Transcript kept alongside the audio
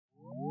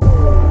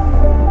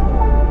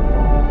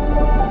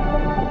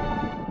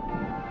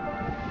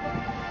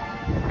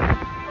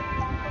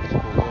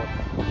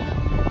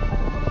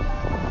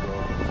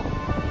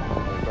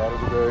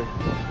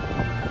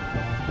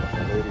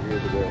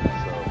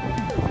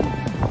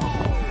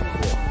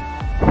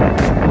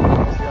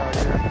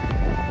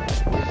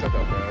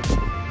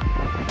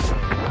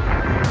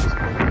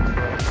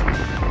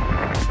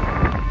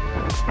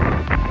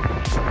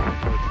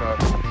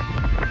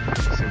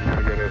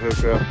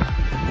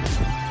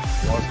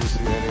you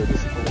see any of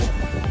this pool.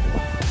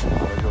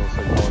 It goes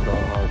like going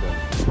down hard then.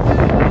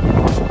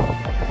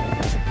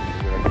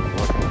 You're gonna be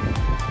working.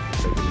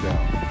 Take it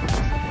down.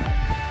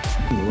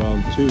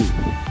 Round 2.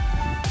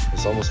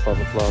 It's almost 5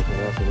 o'clock in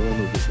the afternoon.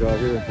 We just got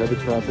here. Heavy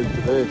traffic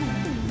today.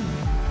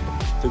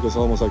 Took us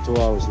almost like 2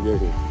 hours to get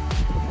here.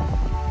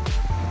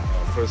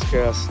 First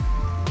cast.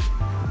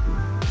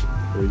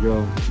 There you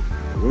go.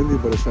 Windy,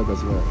 but it's not that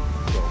bad.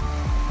 So,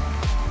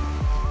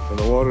 and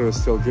the water is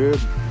still good.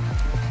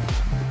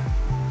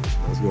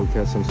 Let's go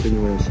catch some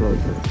stingray and shark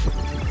here.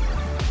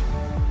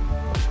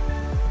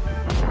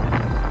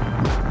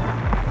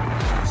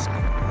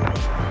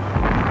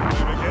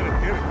 Get it.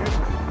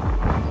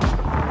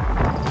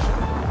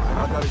 I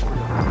got it for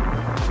you.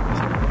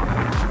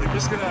 You're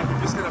just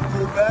gonna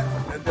pull back,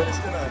 and then it's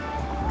gonna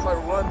try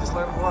to run. Just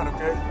let him run,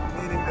 okay?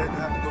 Meaning that you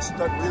have to go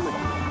start reeling.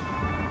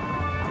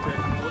 Okay,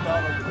 go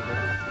down over the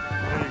river.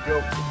 There you go.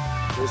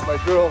 There's my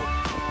girl.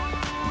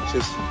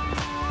 She's,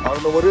 I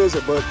don't know what is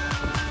it, but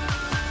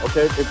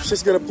okay, if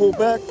she's gonna pull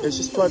back and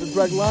she's trying to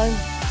drag line,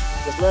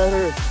 just let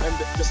her and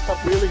just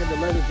stop reeling and then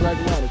let her drag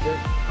line, okay?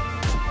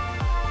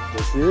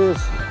 There she is.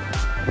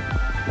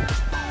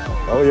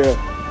 Oh yeah.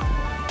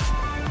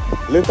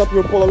 Lift up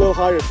your pole a little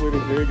higher, sweetie.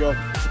 There you go.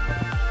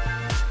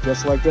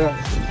 Just like that.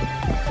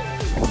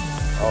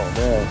 Oh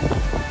man.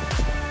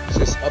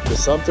 She's up to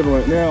something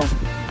right now.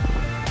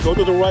 Go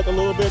to the right a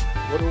little bit.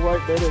 Go to the right,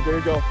 there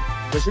you go.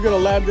 But you're gonna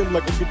land in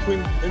like in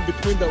between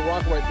that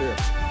rock right there.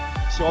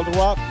 See all the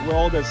rock? Where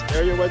all this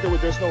area right there where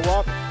there's no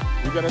rock?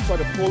 You're gonna try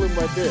to pull him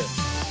right there.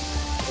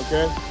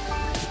 Okay?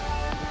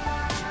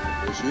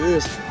 There she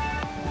is.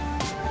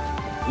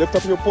 Lift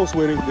up your pole,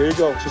 sweetie. There you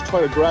go. She's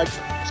trying to drag.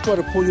 She's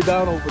trying to pull you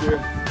down over there.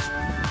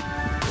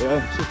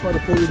 Yeah, she's trying to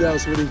pull you down,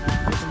 sweetie.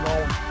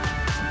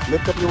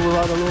 Lift up your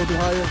rod a little bit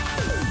higher.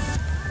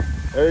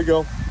 There you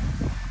go.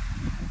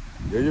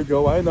 There you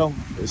go. I know.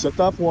 It's a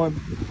tough one.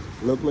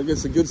 Look like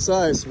it's a good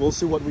size. We'll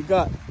see what we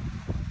got.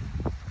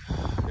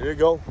 There you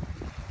go.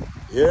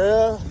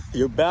 Yeah,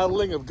 you're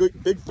battling a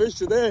good big fish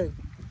today.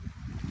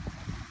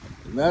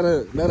 Not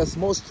a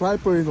small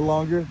striper any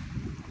longer.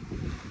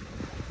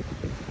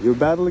 You're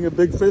battling a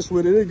big fish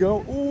with it. There you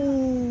go.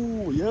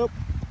 Ooh, yep.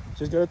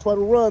 She's gonna try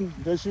to run.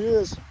 There she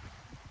is.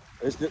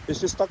 Is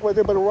she stuck right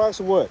there by the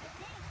rocks or what?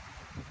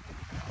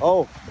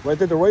 Oh, right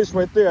there, the race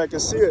right there. I can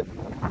see it.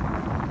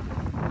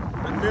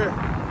 Right there.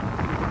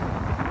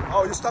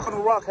 Oh, you're stuck on the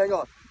rock. Hang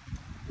on.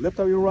 Lift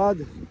up your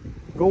rod.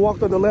 Go walk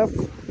to the left.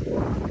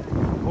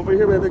 Over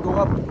here, baby. Go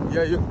up.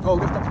 Yeah, you go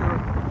lift up your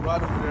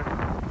rod over there.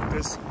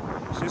 Because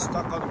she's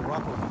stuck on the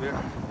rock over there.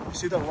 You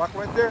see that rock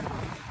right there?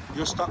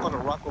 You're stuck on the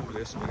rock over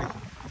there, sweetie.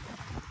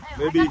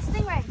 Maybe.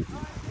 Stingray.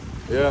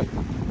 Yeah.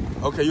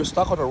 Okay, you're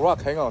stuck on the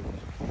rock. Hang on.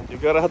 You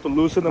gotta have to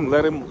loosen him.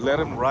 Let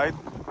him ride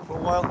for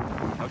a while.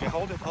 Okay,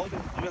 hold it. You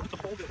have to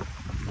hold it.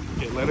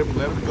 Okay, let him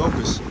go.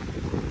 Just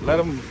let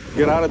him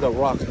get out of the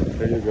rock.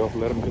 There you go.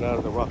 Let him get out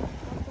of the rock.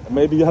 And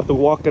maybe you have to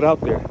walk it out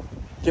there.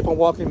 Keep on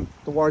walking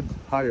toward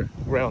higher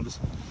ground.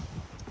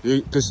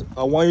 Because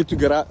I want you to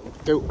get out.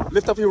 Okay,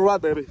 lift up your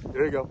rod, baby.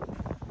 There you go.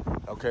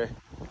 Okay.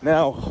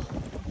 Now,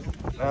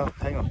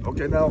 hang on.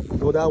 Okay, now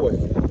go that way.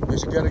 You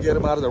should gotta get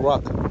him out of the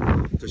rock.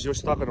 Because you're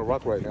stuck on the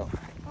rock right now.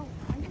 Oh,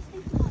 I'm just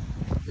thinking.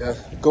 Yeah,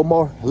 go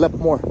more, left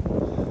more.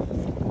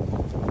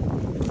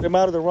 Get him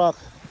out of the rock.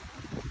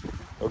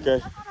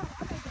 Okay.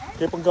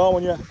 Keep on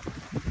going, yeah.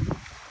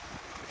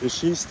 Is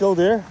she still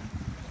there?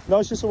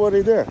 No, she's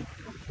already there.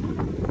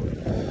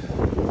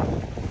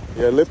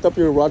 Yeah, lift up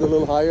your rod a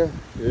little higher.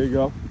 There you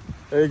go.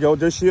 There you go.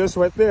 There she is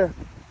right there.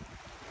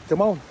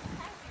 Come on.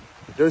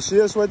 There she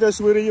is right there,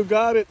 sweetie. You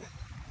got it.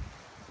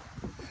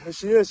 There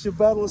she is. You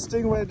battle a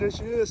stingray. There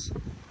she is.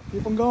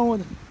 Keep on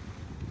going.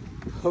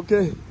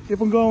 Okay.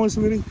 Keep on going,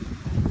 sweetie.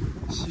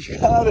 She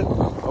got it.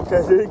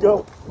 Okay, there you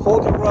go.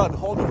 Hold your rod.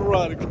 Hold your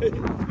rod, okay?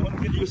 You want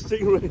to get you a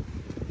stingray.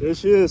 There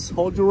she is.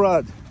 Hold your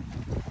rod.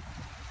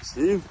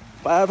 See?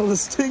 Battle a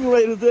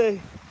stingray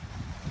today.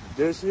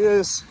 There she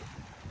is.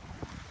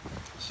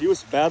 She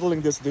was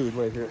battling this dude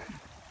right here.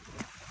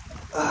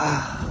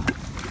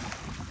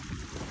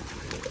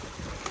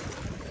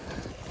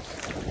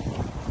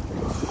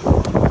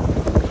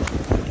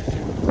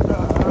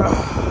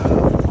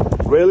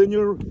 Reel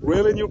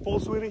in your pole,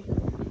 sweetie.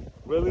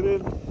 Reel it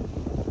in.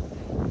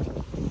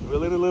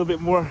 Reel it a little bit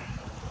more.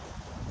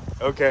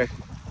 Okay.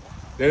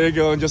 There you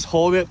go, and just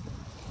hold it.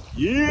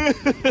 Yeah.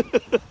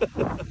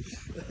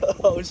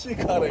 Oh, she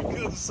got a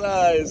good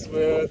size,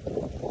 man.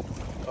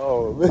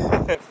 Oh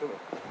man.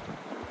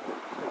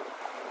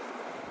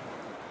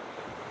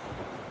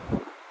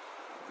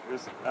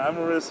 Here's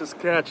Amaris's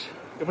catch.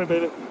 Come here,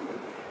 baby.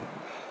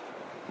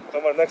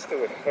 Come on next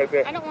to it, right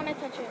there. I don't want to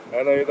touch it.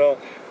 I know you don't.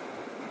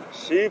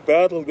 She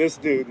battled this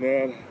dude,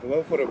 man. The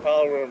one for the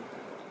power room.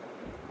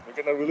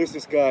 We're gonna release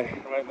this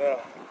guy right now.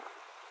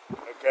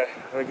 Okay,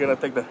 we're gonna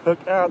take the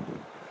hook out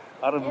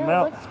of the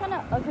mouth. It looks kind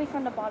of ugly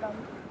from the bottom.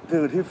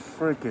 Dude, he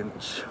freaking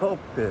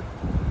choked it.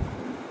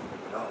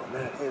 Oh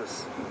man, he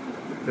was.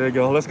 There you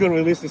go. Let's go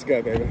release this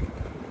guy, baby.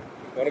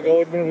 Wanna go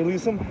with me and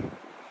release him?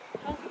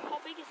 How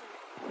big is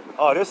it?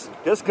 Oh, this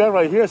guy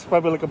right here is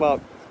probably like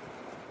about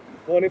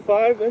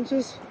 25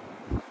 inches.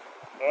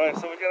 All right,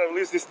 so we gotta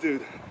release this dude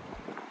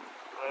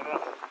right now.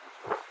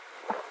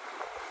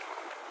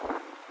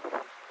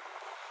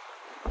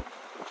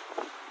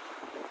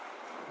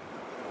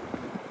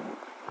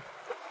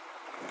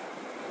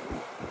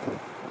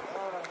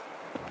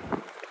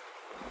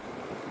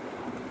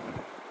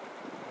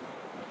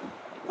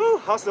 Whew,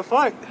 how's the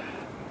fight?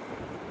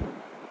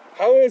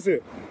 How is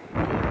it?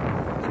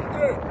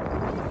 Good.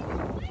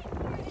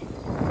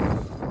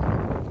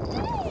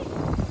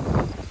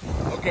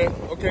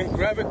 Okay,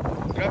 grab it.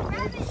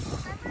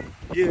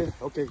 Yeah,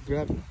 okay,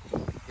 grab it.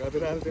 Grab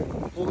it out of there.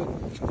 Hold it.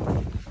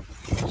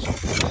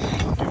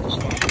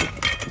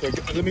 Okay,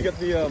 let me get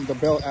the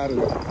belt out of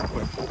there.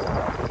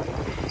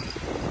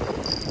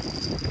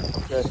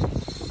 Okay,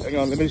 hang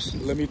on.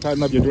 Let me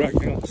tighten up your drag.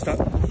 Hang on, stop.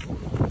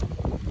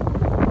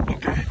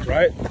 Okay,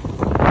 try it.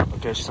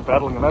 Okay, she's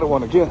battling another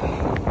one again.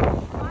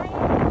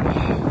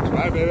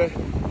 Try, baby.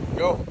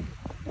 Go.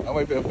 That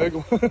might be a big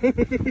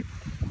one.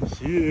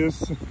 She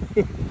is.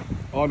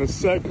 On the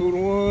second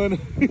one.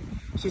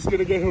 She's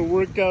gonna get her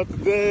workout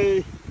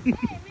today.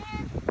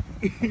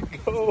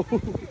 Go.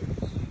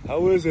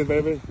 How is it,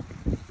 baby?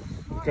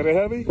 Kind of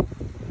heavy?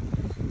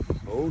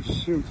 Oh,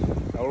 shoot.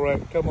 All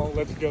right, come on,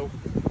 let's go.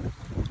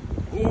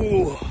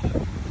 Ooh.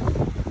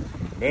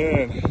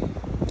 Man.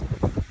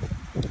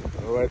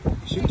 All right.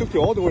 She took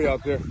you all the way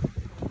out there.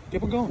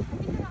 Keep on going.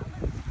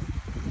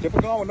 Keep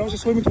on going. No,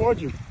 she's swimming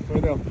towards you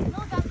right now.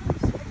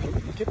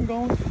 Keep on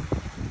going.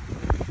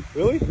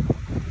 Really?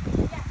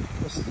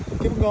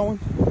 Keep on going.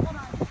 Hold on.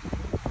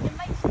 It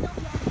might still be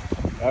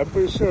on there. I'm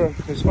pretty sure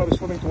she's probably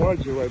swimming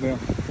towards you right now.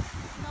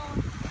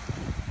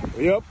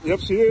 No. Yep,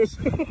 she is.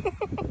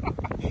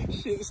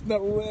 She's not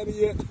ready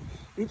yet. You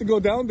need to go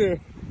down there.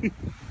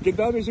 Get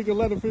down there so you can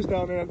let the fish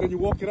down there and then you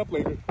walk it up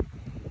later.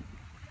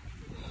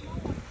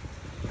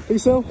 Think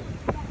so?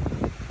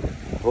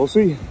 We'll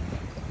see.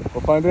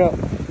 We'll find out.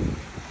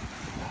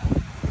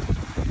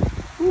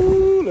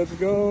 Woo, let's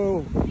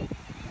go.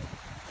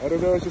 I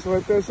don't know, she's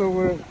right there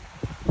somewhere.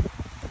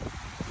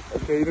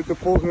 Okay, you need to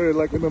pull her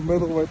like in the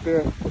middle right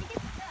there.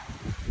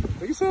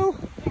 Think so?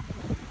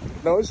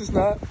 No, it's just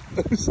not.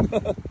 It's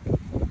not.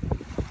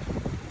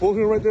 Pull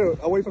her right there,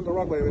 away from the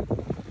rock, baby.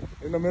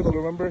 In the middle,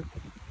 remember?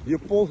 You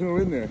pull her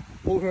in there.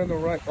 Pull her in the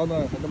right, in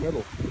the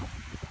middle.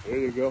 There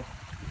you go.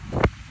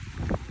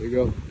 There you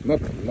go.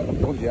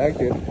 Don't yank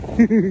it.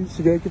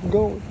 She gotta keep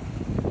going.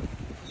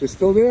 She's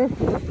still there?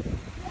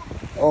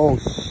 Oh,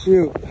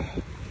 shoot.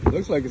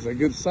 Looks like it's a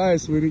good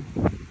size, sweetie.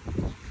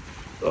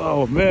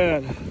 Oh,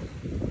 man.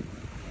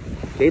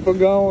 Keep on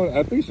going.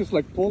 I think she's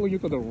like pulling you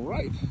to the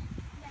right.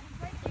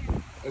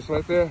 Yeah, it's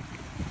right there.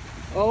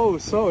 Oh,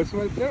 so it's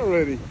right there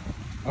already.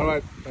 All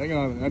right, hang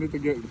on. I need to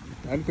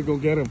go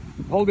get him.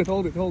 Hold it. Yeah.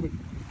 I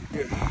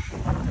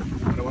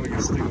don't want to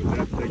get stung with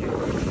that thing.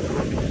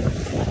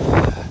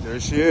 There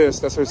she is.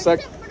 That's her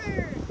second.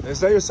 Is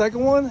that your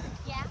second one?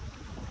 Yeah.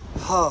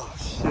 Oh,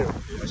 shit.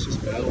 Yeah, she's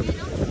battling. Make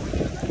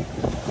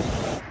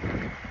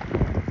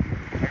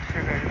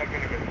sure that you're not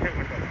going to get hit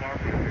with that barb.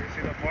 You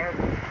see that barb?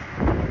 You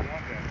don't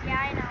want that. Yeah,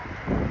 I know.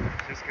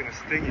 It's just going to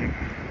sting you.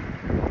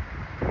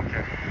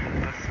 Okay,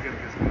 let's get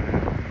this one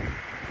out.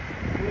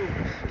 Ooh,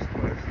 it's just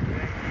close.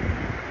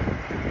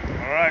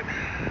 All right.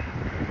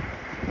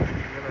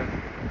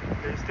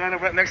 You're standing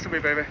right next to me,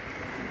 baby.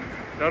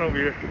 Down over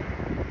here.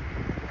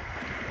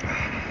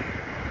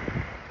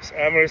 This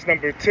Amber is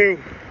number 2.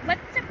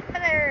 What's up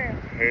there?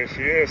 Here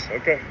she is.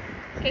 Okay.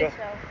 Okay,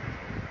 so.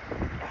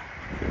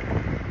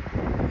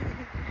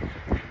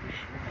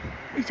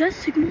 Is that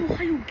signal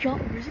how you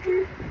got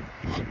visitor?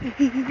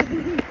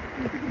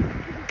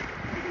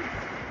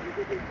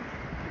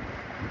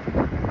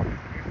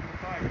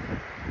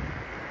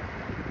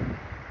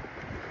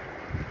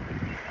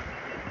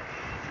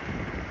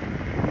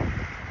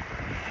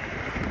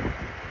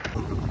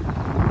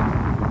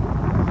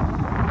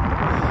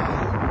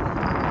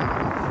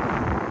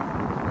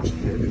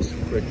 It's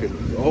freaking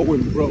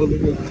going, bro. Look at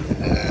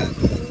that.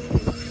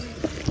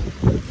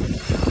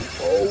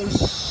 Oh,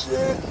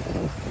 shit.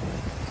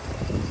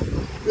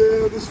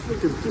 Yeah, this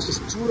freaking fish is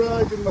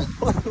dragging my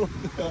bottle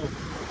down.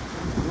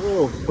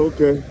 Oh,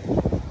 okay.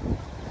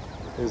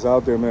 He's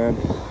out there, man.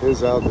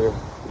 He's out there.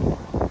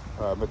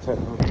 All right,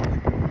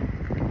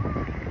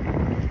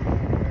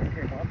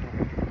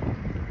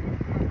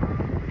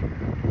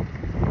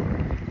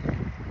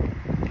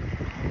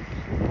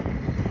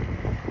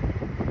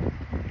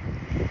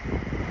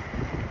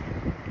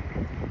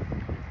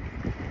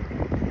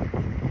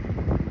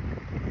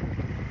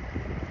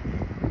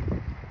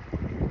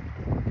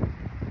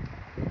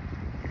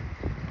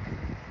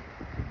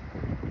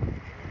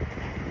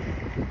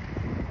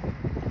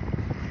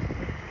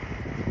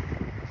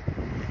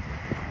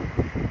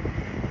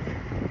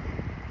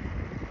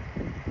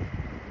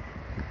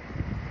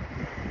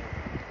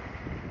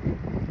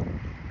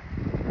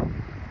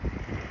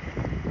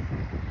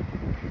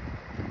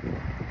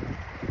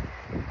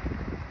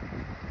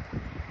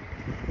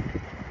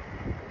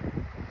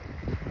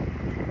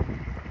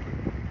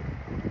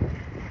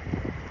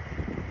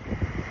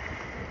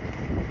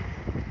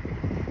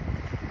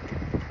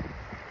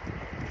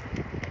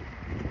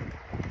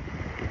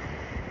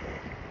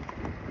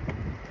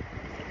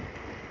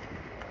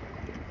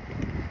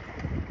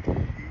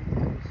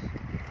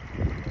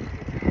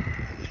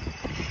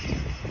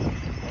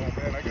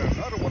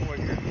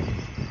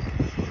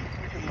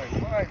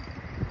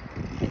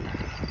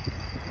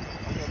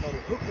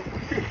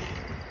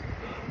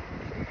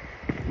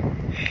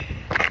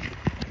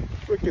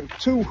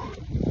 two.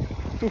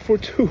 2 for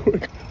 2.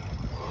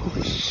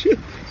 Oh shit.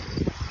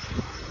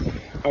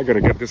 I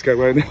gotta get this guy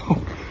right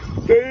now.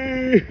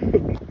 Damn. 2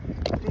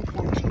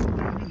 for 2,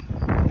 baby.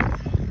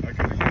 I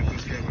gotta get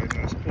this guy right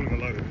now. He's pulling a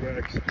lot of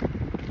drags.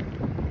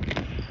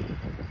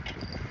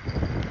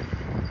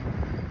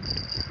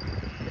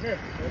 Come here.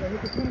 Can I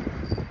hit the two?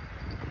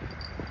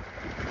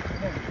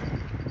 Come on.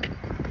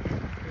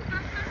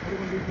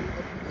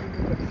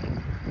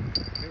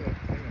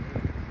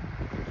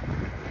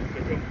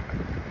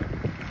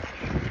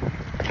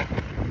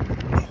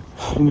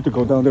 You need to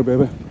go down there,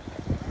 baby.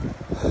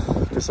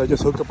 Because I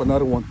just hooked up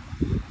another one.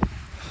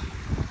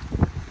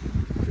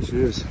 There she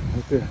is,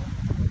 right there.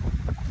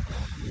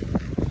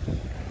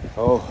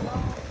 Oh,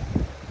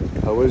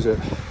 how is it?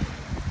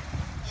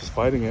 She's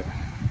fighting it.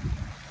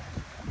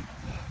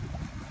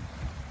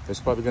 It's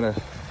probably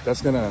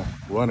that's gonna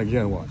run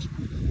again, watch.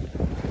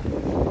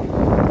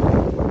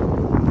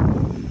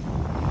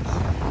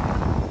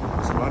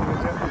 It's running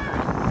again.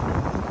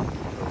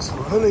 It's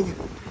running.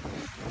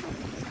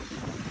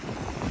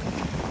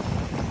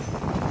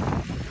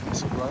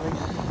 Is it running?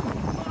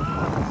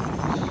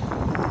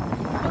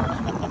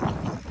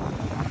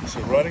 Is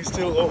it running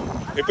still?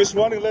 Oh, if it's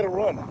running, let it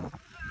run.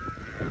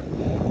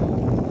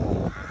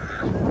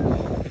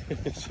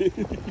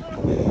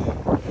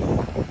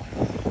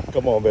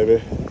 Come on,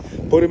 baby.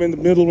 Put him in the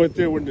middle right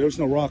there where there's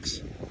no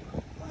rocks.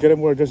 Get him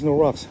where there's no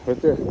rocks.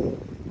 Right there. You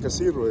can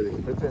see it already.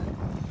 Right there.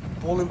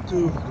 Pull him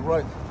to the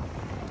right.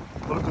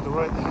 Pull him to the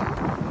right.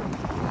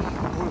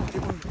 Pull him.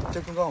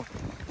 Keep him going.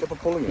 Keep on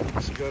pulling it.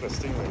 She got a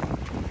stingray.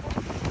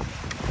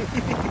 Okay,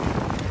 keep it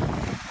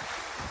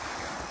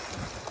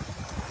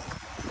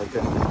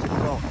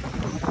going.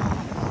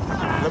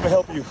 Let me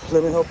help you.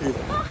 Let me help you.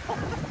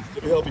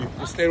 Let me help you.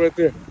 Just stay right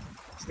there.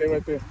 Stay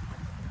right there.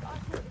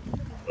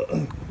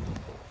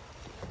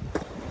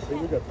 See,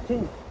 we got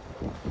 2.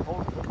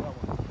 Hold it like that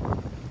one.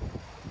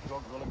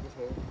 Don't go like this,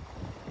 hey.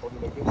 Hold it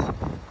like this.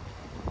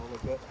 Hold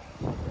like that.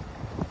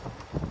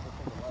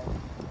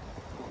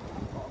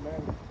 Oh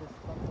man, this is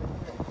something.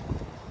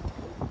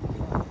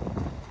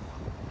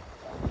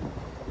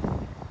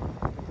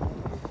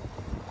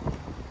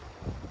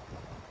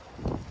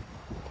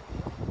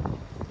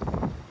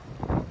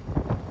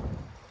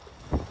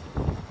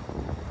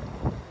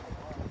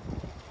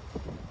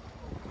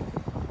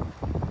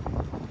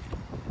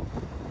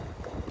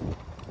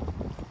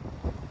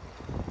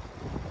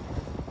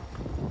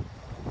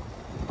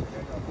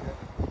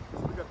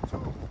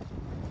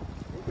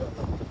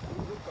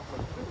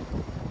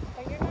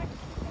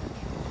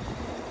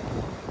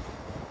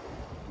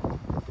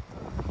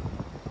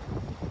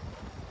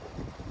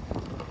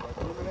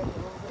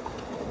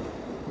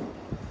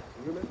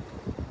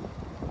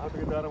 I have to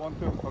get the other one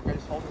too. Okay,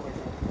 just hold it like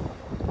that.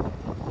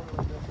 Hold it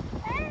like that.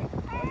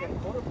 I got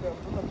both of them.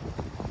 Look,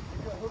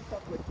 you got hooked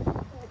up like this.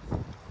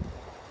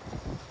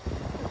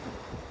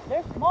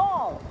 They're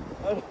small.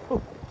 I know.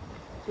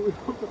 So we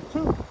hooked up 2.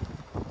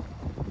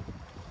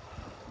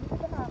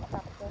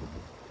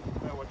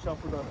 Yeah, watch out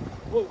for the.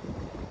 Whoa.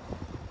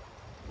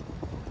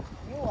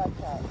 You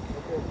watch out.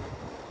 Okay.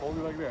 Hold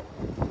it like that.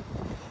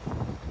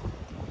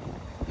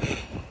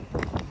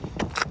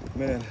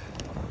 Man.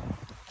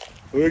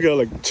 We got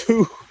like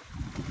 2.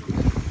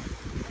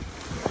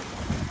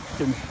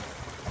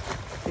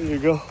 Here you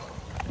go.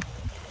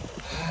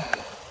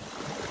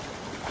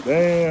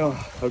 Damn.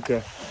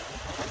 Okay.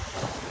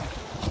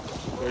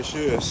 There she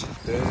is.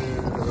 Damn.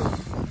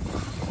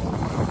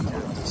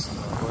 Get this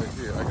right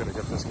here. I gotta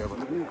get this guy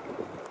right here.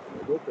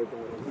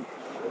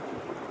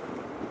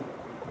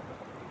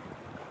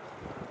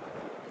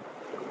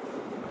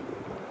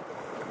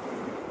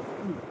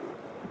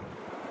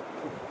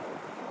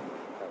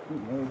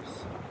 Nice.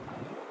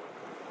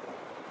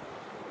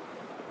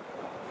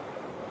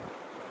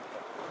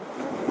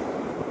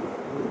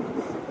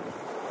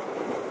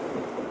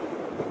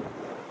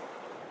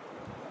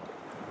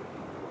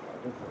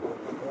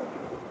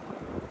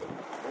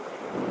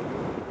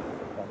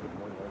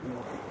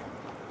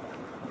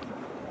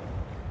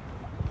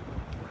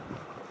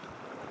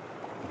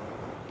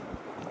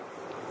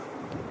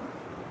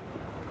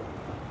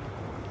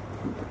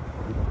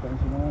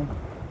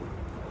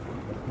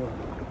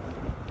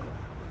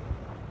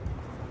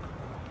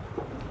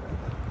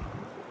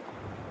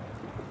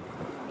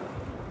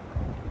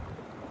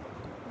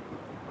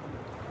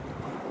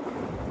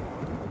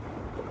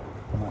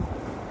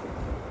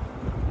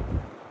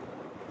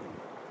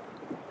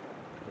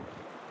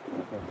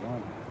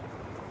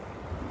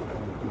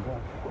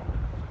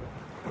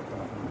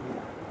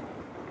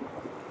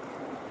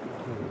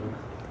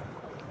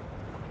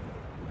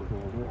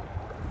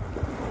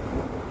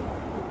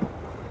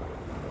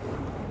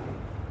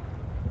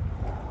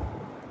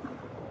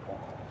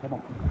 Come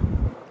on.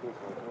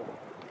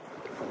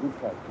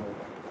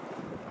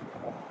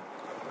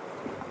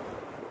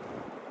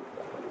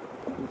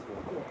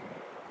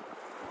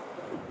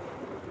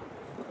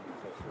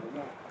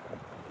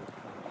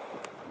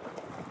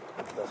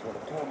 That's what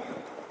it comes.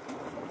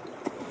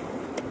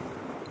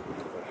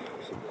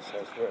 See this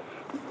house here.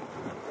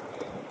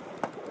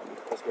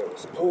 This guy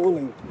was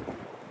pulling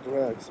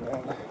drags,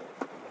 man.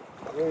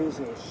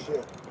 Crazy as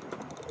shit.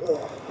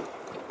 Ugh.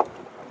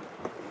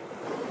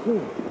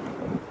 Whew.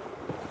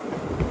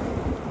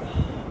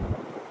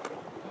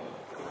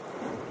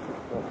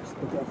 Oh,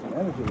 still got some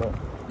energy left.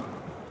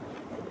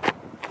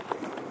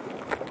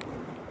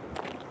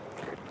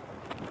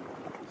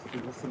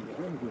 Still got some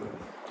energy left.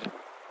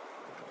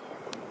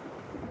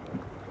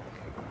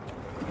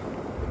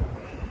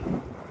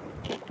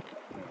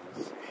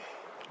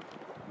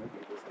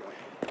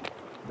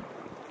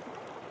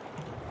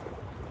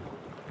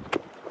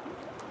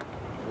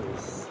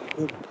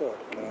 Good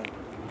fuck, man.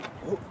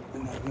 Oh,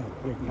 and I'm gonna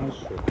break my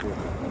shit here.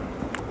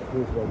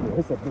 Here's right there.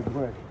 It's a big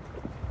wreck.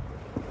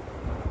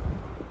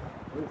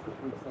 There's the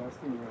big size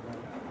thing right now.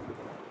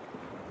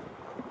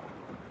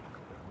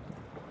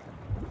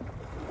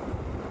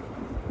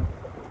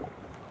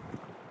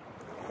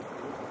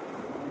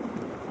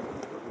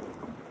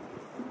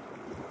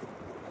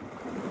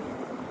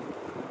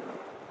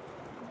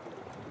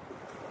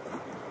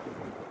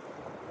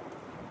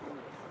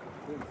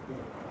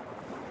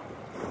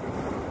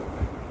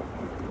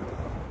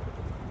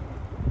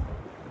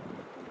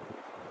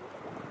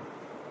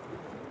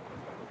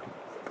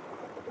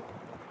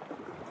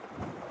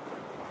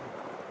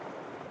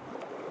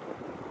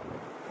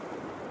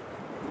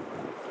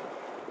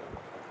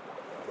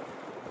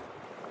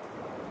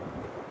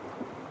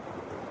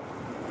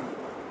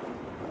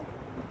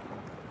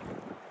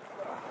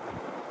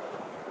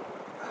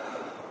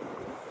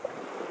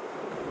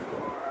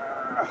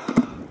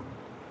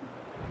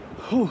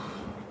 Whew.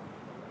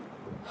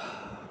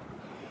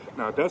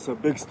 Now that's a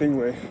big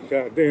stingray.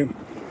 God damn.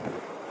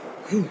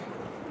 Whew.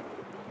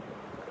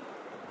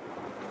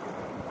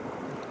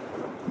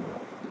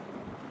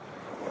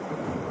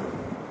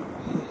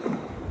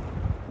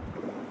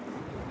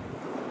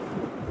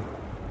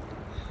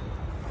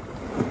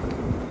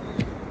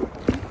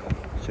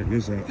 Check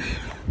this out.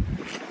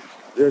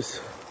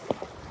 This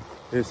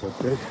is a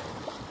big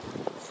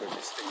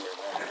freaking stingray,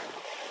 man.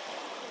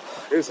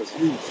 This is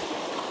huge.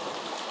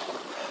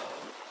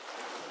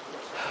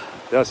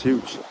 That's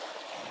huge.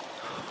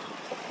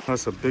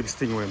 That's a big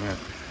stingray, man.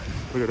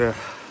 Look at that.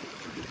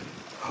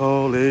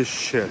 Holy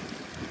shit.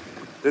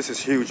 This is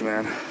huge,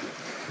 man.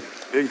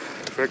 Big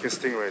freaking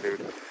stingray, dude.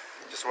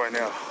 Just right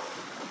now.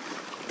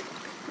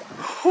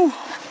 Whew.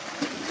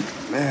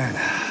 Man.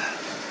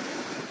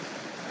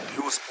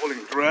 He was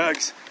pulling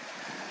drags.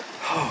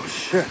 Oh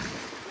shit.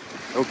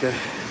 Okay.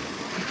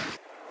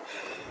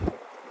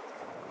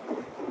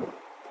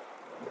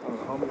 I don't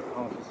know how many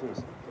pounds this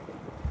is.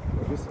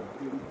 But this is a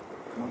big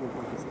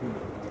motherfucking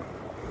stingray.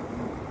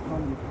 How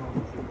many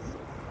pounds is this?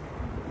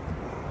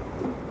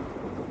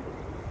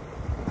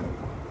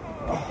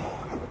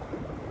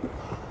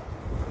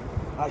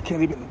 I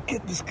can't even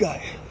get this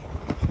guy.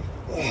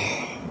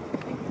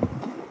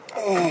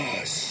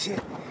 Oh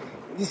shit.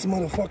 This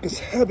motherfucker's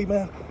heavy,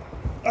 man.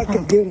 I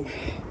can get him.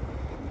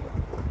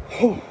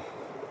 Oh.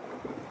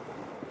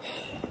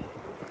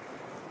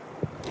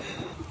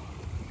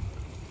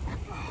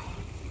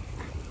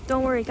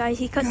 Don't worry, guys.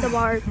 He cut the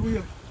barb.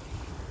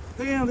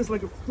 Damn, this is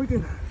like a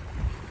freaking.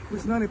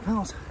 This 90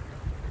 pounds.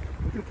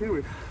 I can carry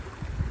it.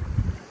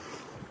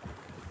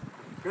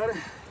 Got it?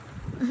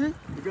 Mm-hmm.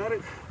 You got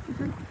it?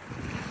 Mm-hmm.